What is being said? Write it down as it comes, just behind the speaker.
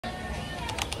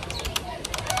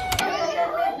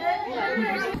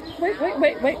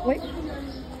Wait.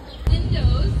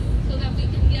 Windows so that we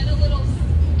can get a little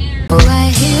air.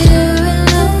 Right here in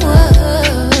the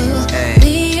world,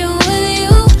 being with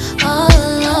you all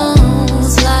alone,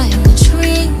 it's like a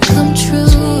dream come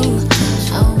true.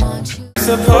 I want you.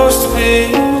 Supposed to be,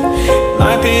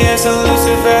 might be as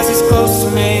elusive as it's close to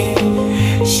me.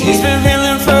 She's been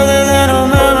feeling further than her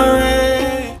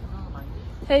memory.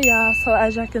 Hey y'all, so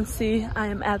as y'all can see, I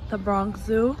am at the Bronx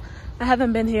Zoo. I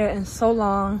haven't been here in so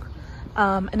long,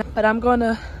 but I'm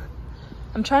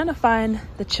trying to find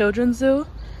the children's zoo,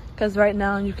 because right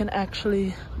now you can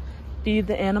actually feed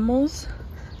the animals.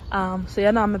 So yeah,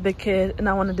 I know I'm a big kid and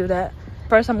I want to do that.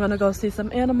 First I'm gonna go see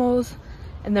some animals,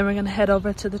 and then we're gonna head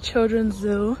over to the children's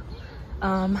zoo,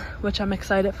 which I'm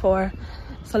excited for.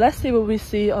 So let's see what we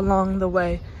see along the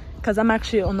way, because I'm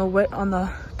actually on the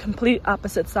complete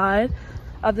opposite side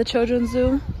of the children's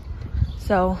zoo.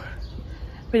 So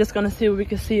we're just gonna see what we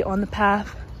can see on the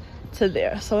path to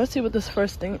there. So let's see what this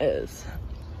first thing is.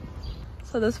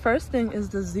 So this first thing is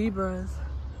the zebras.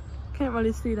 Can't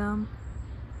really see them.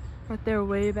 Right there,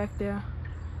 way back there.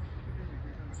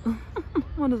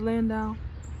 One is laying down.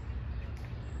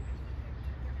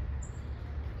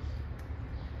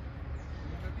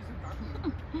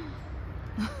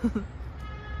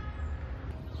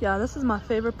 Yeah, this is my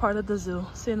favorite part of the zoo,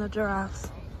 seeing the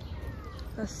giraffes.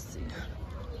 Let's see.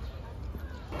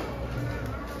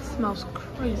 It smells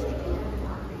crazy.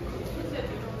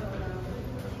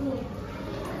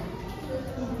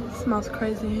 It smells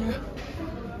crazy here.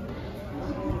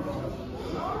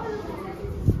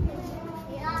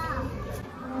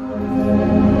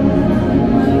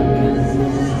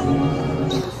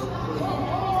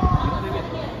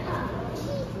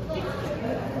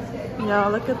 Yeah,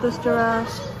 look at this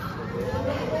giraffe.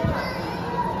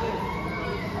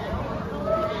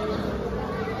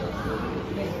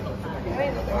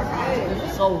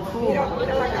 So cool.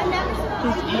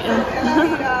 He's eating.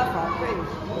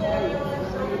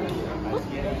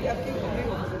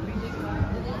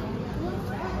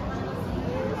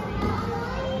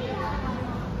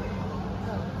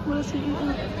 What is he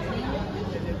eating?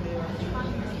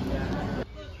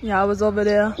 Yeah, I was over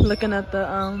there looking at the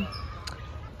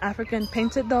African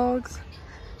painted dogs,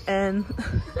 and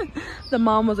the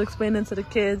mom was explaining to the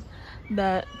kids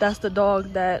that that's the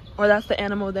dog that, or that's the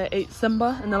animal that ate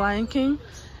Simba in The Lion King.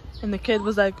 And the kid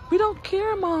was like, "We don't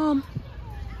care, Mom."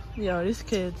 Yo, these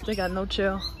kids, they got no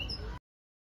chill.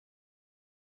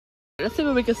 Let's see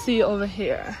what we can see over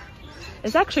here.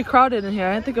 It's actually crowded in here.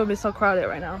 I didn't think it would be so crowded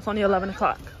right now. It's only 11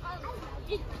 o'clock.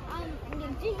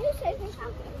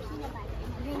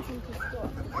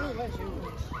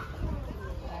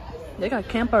 They got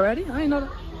camp already? I didn't know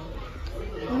that.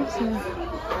 Let me see.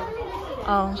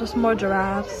 Oh, just more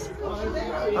giraffes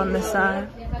on this side.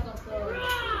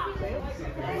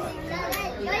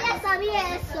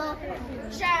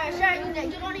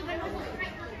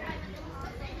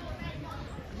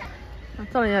 I'm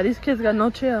telling you, these kids got no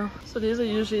chill. So these are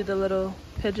usually the little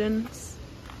pigeons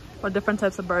or different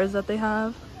types of birds that they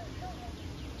have.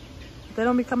 They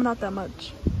don't be coming out that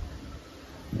much.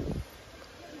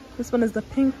 This one is the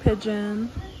pink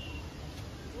pigeon.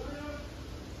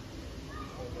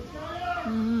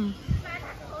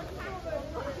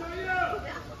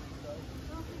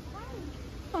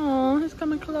 Oh, he's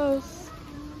coming close.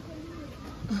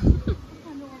 If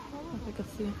I can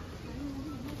see.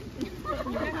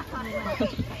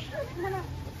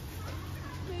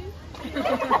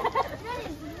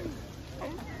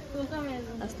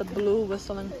 That's the blue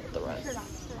whistling thrush.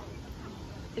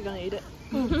 You're gonna eat it?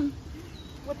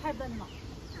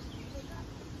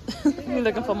 You're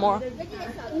looking for more.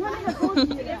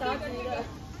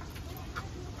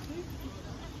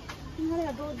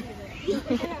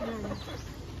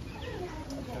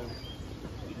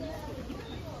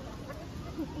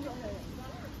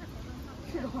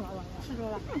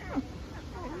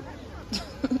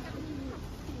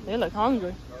 They look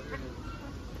hungry.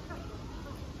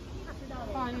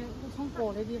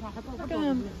 Look at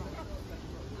him.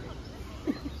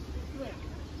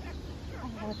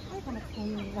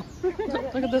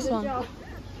 Look at this one.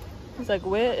 He's like,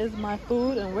 where is my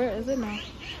food and where is it now?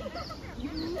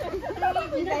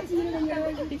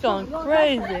 He's going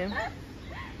crazy.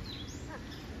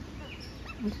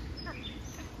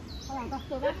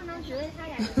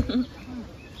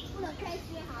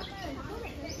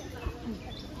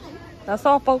 That's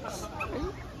all, folks.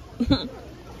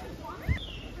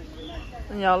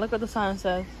 And y'all, look what the sign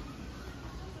says.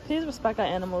 Please respect our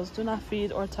animals. Do not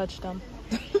feed or touch them.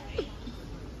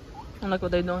 And look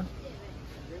what they're doing.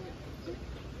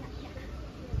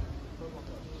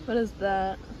 What is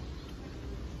that?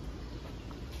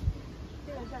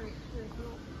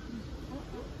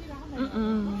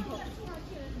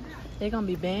 They gonna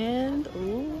be banned.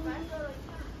 Ooh.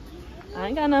 I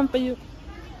ain't got nothing for you.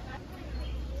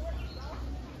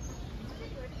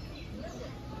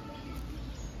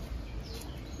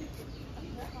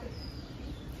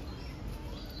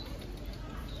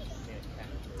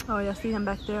 Oh, yeah, see him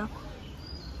back there.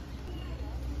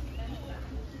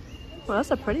 Well,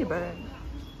 that's a pretty bird.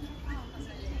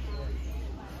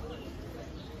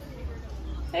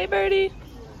 Hey, birdie.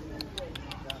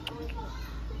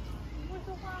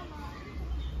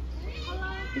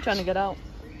 You trying to get out?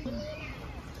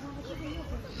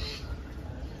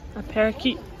 A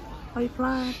parakeet. Are you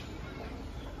flying?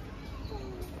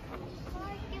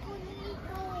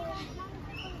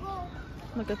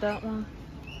 Look at that one.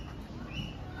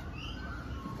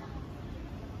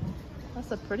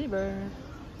 That's a pretty bird.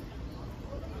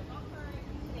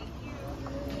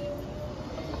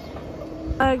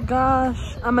 My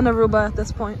gosh, I'm in Aruba at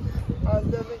this point.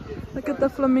 Look at the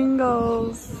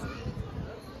flamingos.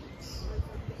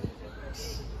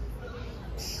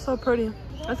 So pretty.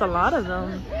 There's a lot of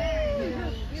them.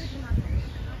 I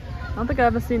don't think I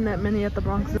ever seen that many at the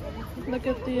Bronx Zoo. Look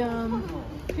at the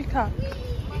peacock.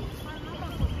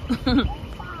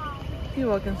 He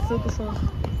walking super slow.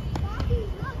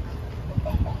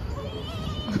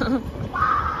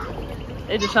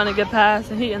 They just trying to get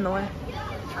past and he in the way.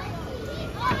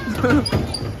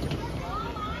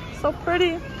 So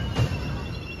pretty.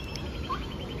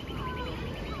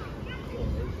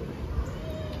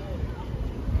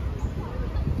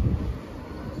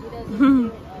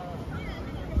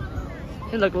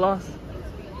 He look lost.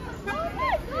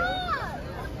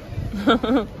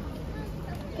 Can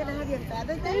I have your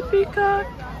feather then? Hey, peacock.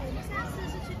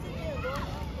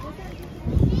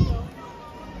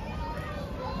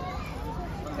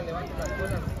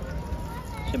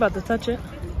 She about to touch it.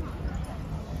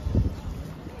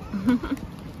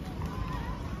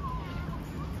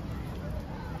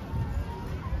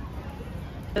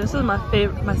 This is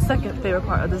my second favorite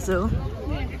part of the zoo.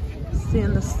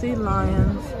 Seeing the sea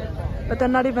lions. But they're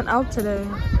not even out today.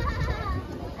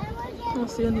 I don't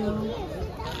see any of them.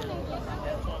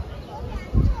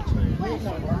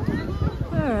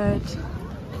 Alright.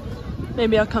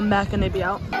 Maybe I'll come back and they be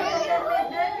out.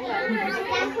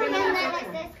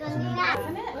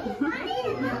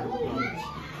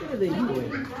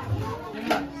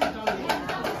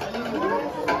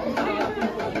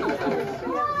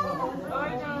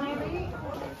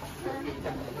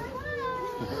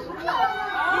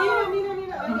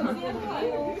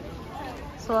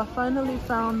 So I finally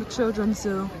found the children's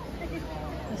zoo.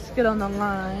 Let's get on the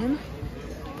line.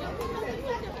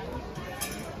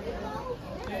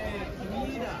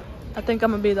 I think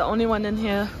I'm gonna be the only one in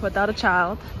here without a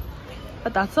child,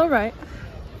 but that's all right.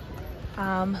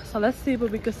 So let's see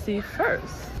what we can see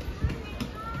first.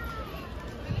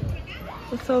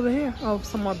 What's over here? Oh,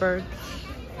 some more birds.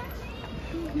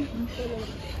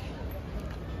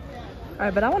 All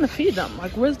right, but I want to feed them.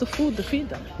 Like, where's the food to feed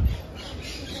them?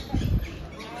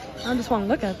 I just want to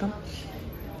look at them.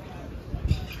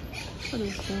 What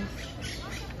is this?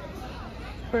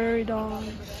 Prairie dogs.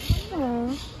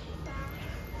 Aww.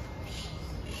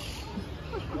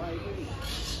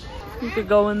 You could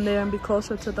go in there and be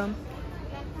closer to them.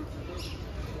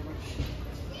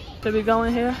 Did we go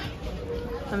in here?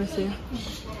 Let me see.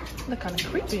 They're kind of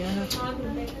creepy in here.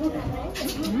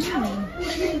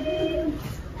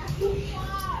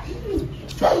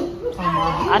 Oh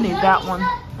no, I need that one.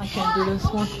 I can't do this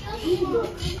one.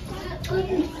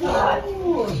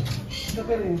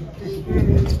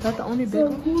 Is that the only big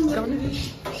one?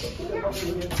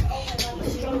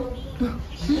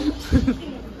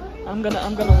 I'm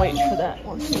gonna wait for that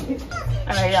one.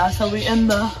 Alright, yeah, so we in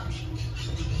the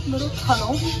little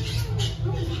tunnel.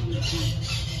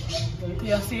 Do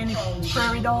y'all see any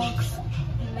prairie dogs?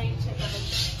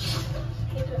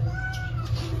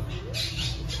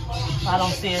 I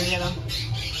don't see any of them.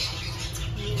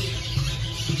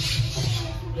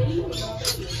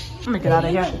 Let me get out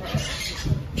of here.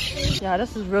 Yeah,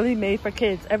 this is really made for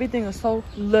kids. Everything is so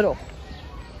little.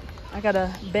 I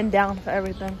gotta bend down for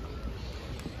everything.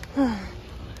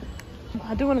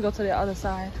 I do want to go to the other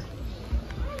side.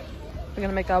 We're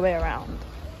gonna make our way around.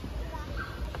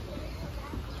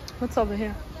 What's over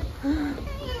here?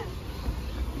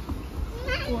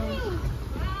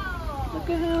 Look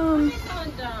at him.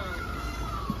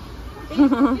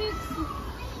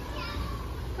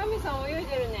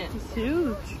 He's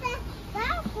huge.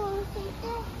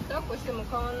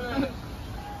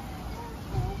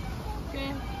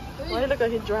 Why look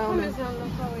like he's drowning?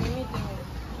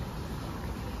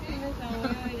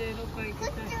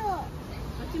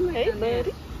 Hey,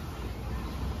 buddy.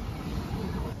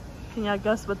 Can y'all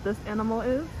guess what this animal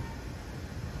is?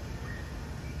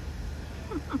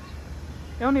 It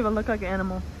don't even look like an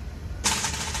animal.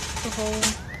 The whole...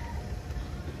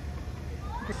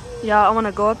 Yeah, I want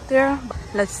to go up there.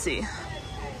 Let's see.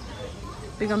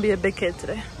 We're gonna be a big kid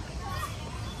today.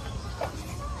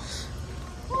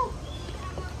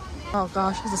 Oh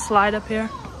gosh, there's a slide up here.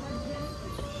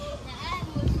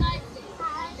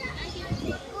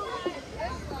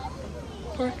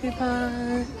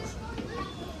 Porcupines.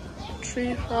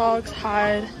 Tree frogs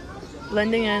hide,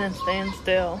 blending in and staying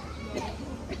still.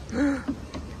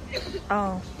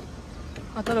 Oh,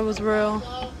 I thought it was real.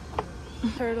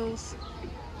 Turtles.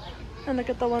 And look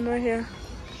at the one right here.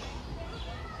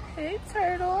 Hey,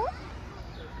 turtle.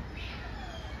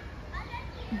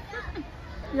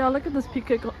 Y'all, look at this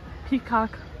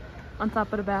peacock on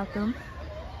top of the bathroom.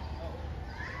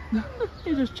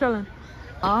 He's just chilling.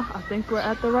 I think we're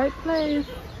at the right place.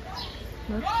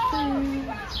 Let's see.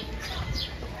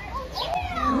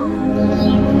 Oh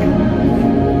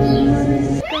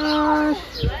my gosh.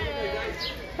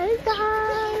 Hey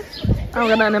guys. I'm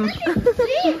gonna end him.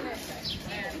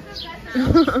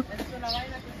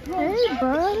 Hey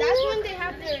buddy. That's when they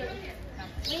have their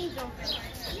wings open.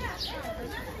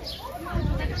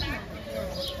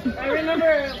 I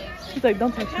remember. He's like,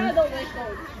 don't touch me. Canada was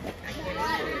cold.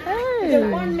 Hey. The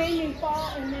one made me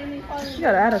fall and made me fall. You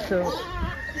got an attitude.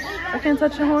 I can't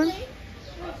touch your horn.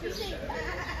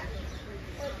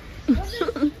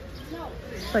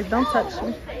 It's like, don't touch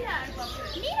me.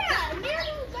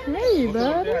 Hey,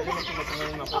 buddy.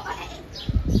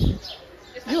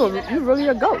 You really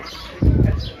a goat.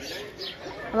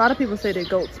 A lot of people say they're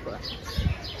goats, but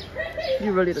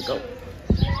you really the goat.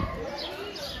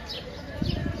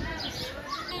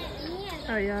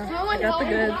 Oh yeah, I got the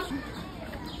goods.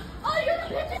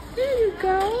 There you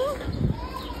go.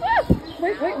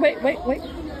 Wait.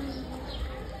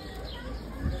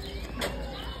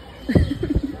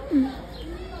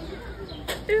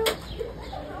 Ew.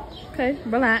 Okay,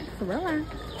 relax.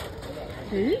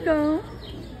 There you go.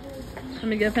 Let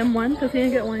me give him one because he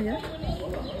didn't get one yet.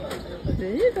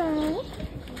 There you go.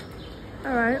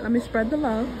 All right, let me spread the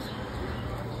love.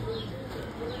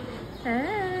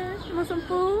 Hey, you want some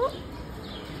food?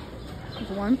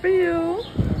 There's one for you.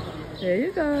 There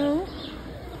you go.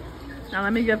 Now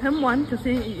let me give him one because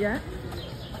he didn't eat yet.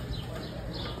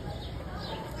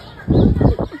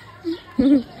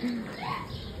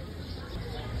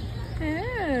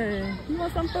 Hey, you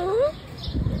want some food?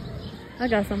 I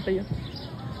got some for you.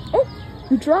 Oh,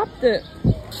 you dropped it.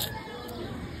 You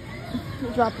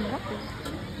dropped it.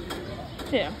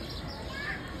 Here.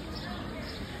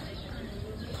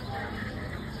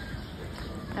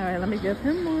 All right, let me give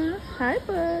him one. Hi,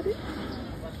 buddy.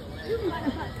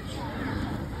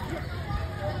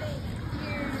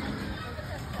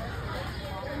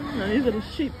 No, these are the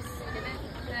sheep.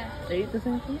 They eat the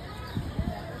same thing.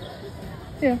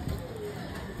 Here.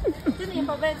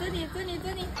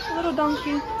 Little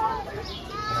donkey.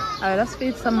 Alright, let's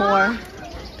feed some more.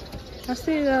 Let's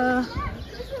see I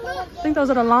think those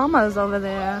are the llamas over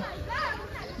there.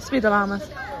 Let's feed the llamas.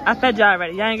 I fed y'all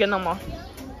already. Y'all ain't getting no more.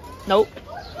 Nope.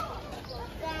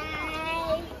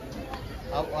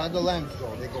 How do the lambs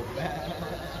go? They go back.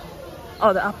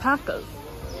 Oh, the alpacas.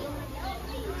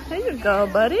 There you go,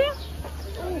 buddy.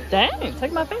 Dang,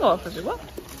 take my finger off of you. What?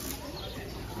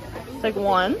 Take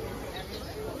one.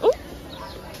 Ooh.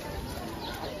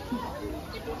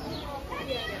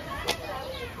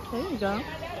 There you go.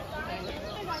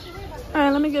 All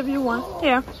right, let me give you one.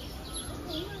 Here.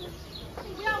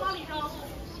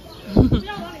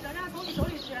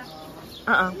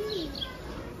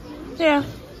 Here.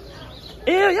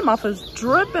 Ew, your mouth is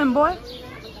dripping, boy.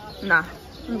 Nah,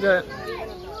 I'm good.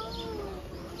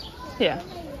 Here.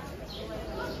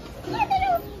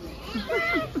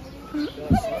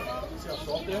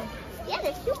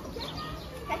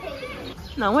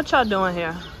 Now, what y'all doing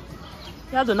here?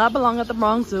 Y'all do not belong at the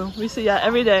Bronx Zoo. We see y'all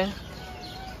every day.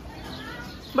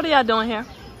 What are y'all doing here?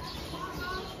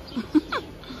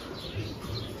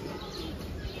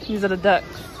 These are the ducks.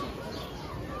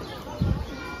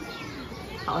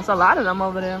 Oh, it's a lot of them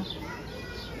over there.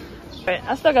 Alright,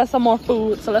 I still got some more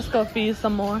food, so let's go feed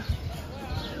some more.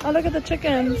 Oh, look at the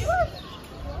chickens.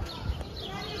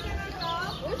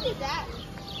 What is that?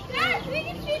 Dad, we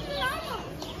can feed the llama.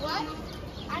 What?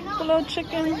 I know. The little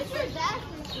chickens. What's your dad?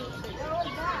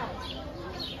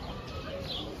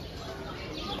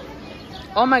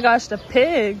 Oh my gosh, the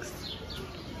pigs.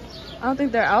 I don't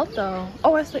think they're out though.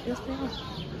 Oh, yes, they are.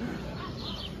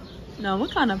 No,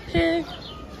 what kind of pig?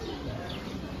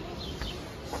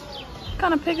 What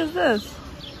kind of pig is this?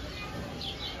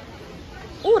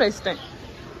 Oh, they stink.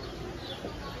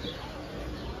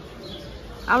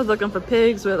 I was looking for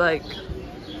pigs with like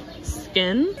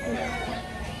skin.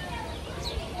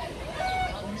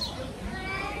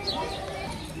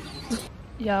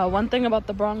 Yeah, one thing about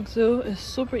the Bronx Zoo is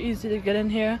super easy to get in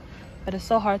here, but it's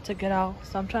so hard to get out.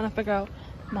 So I'm trying to figure out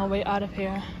my way out of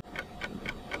here.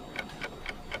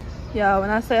 Yeah, when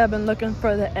I say I've been looking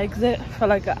for the exit for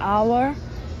like an hour,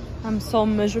 I'm so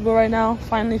miserable right now.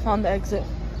 Finally found the exit.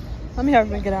 Let me hurry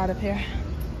up and get out of here.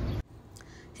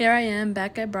 Here I am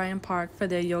back at Bryant Park for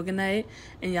their yoga night,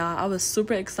 and y'all, I was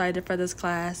super excited for this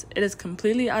class. It is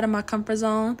completely out of my comfort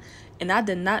zone, and I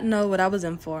did not know what I was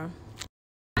in for.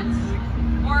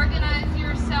 Organize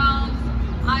yourselves.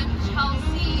 I'm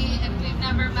Chelsea, if we've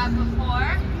never met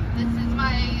before. This is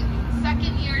my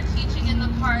second year teaching in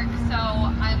the park, so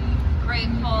I'm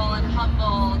grateful and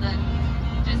humbled and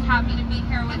just happy to be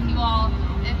here with you all.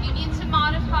 If you need to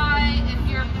modify, if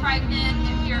you're pregnant,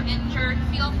 if you're injured,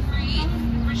 feel free.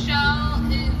 Rochelle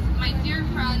is my dear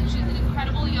friend. She's an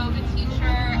incredible yoga teacher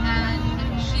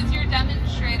and she's your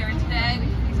demonstrator today.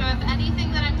 So if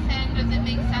anything that I'm saying doesn't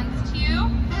make sense to you,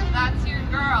 that's your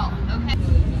girl, okay?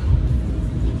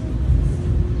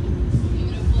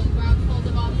 Beautiful. Grab hold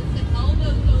of opposite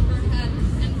elbows overhead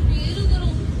and create a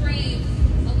little frame,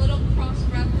 a little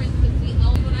cross-reference with the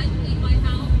elbow. When I leave my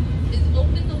house is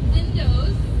open the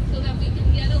windows so that we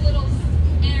can get a little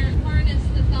air, harness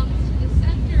the thumbs to the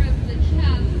center of the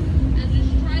chest and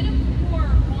just try to pour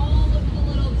all of the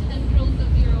little tendrils of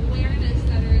your awareness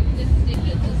that are existing.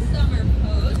 It's a summer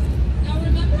pose. Now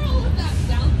remember all of that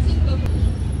bouncing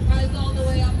before. Rise all the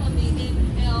way up on the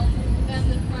inhale, bend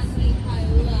the front knee, high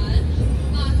lunge.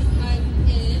 Last time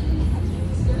in,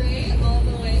 3, all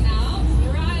the way out.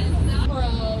 Rise now.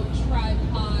 Pro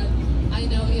tripod. I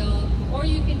know y'all. Or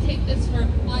you can take this for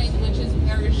flight, which is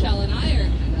where Rochelle and I are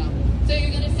gonna go. So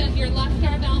you're gonna send your left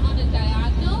arm out on a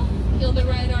diagonal, feel the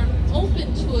right arm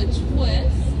open to a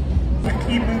twist. But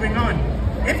keep moving on.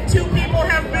 If two people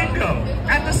have bingo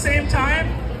at the same time,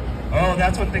 oh,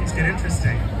 that's when things get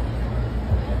interesting.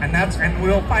 And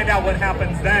we'll find out what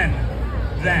happens then.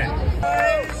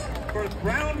 Prize for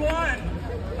round 1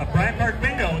 of Bryant Park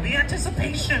Bingo, the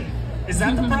anticipation. Is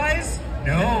that the prize?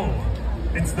 No.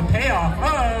 It's the payoff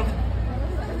of...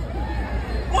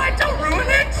 What? Don't ruin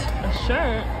it! A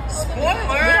shirt.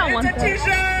 Spoiler! It's a t-shirt!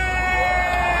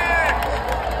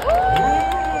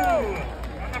 Ooh!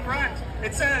 On the front,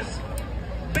 it says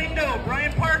Bingo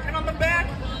Bryant Park, and on the back,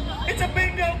 it's a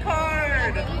bingo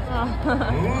card!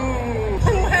 Ooh!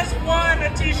 Who has won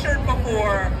a t-shirt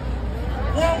before?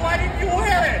 Well, why didn't you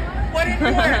wear it? Why didn't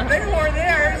you wear it? They wore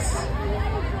theirs!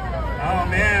 Oh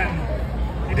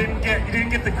man, you didn't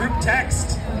get the group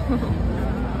text.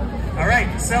 All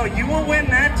right, so you will win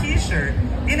that t-shirt.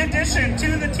 In addition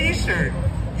to the t-shirt,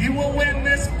 you will win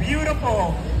this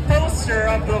beautiful poster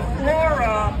of the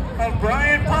flora of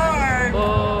Bryant Park.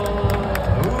 Oh.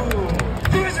 Ooh.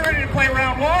 Who's ready to play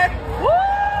round 1? Woo!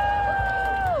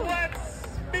 Let's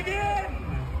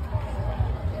begin.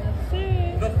 Let's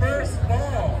see. The first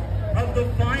ball of the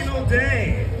final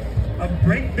day of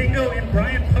Bingo in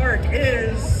Bryant Park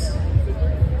is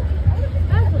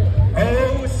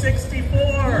 064.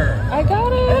 I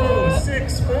got it.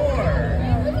 064.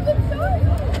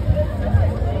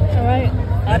 All right,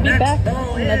 I'll be back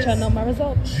ball and let y'all know my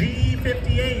results.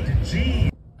 G58. G.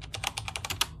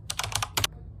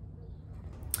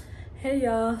 Hey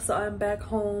y'all, so I'm back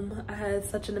home. I had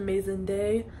such an amazing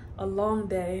day, a long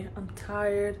day. I'm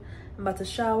tired. I'm about to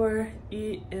shower,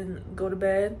 eat, and go to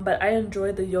bed. But I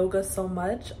enjoyed the yoga so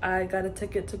much. I got a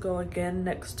ticket to go again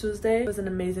next Tuesday. It was an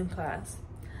amazing class.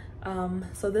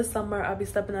 So this summer I'll be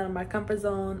stepping out of my comfort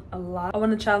zone a lot. I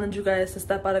want to challenge you guys to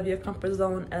step out of your comfort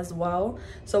zone as well.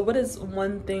 So what is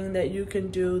one thing that you can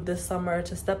do this summer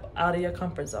to step out of your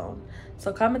comfort zone?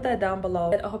 So comment that down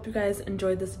below. I hope you guys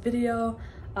enjoyed this video.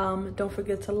 Don't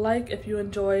forget to like if you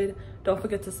enjoyed. Don't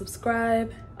forget to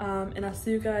subscribe, and I'll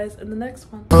see you guys in the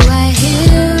next one. Right here.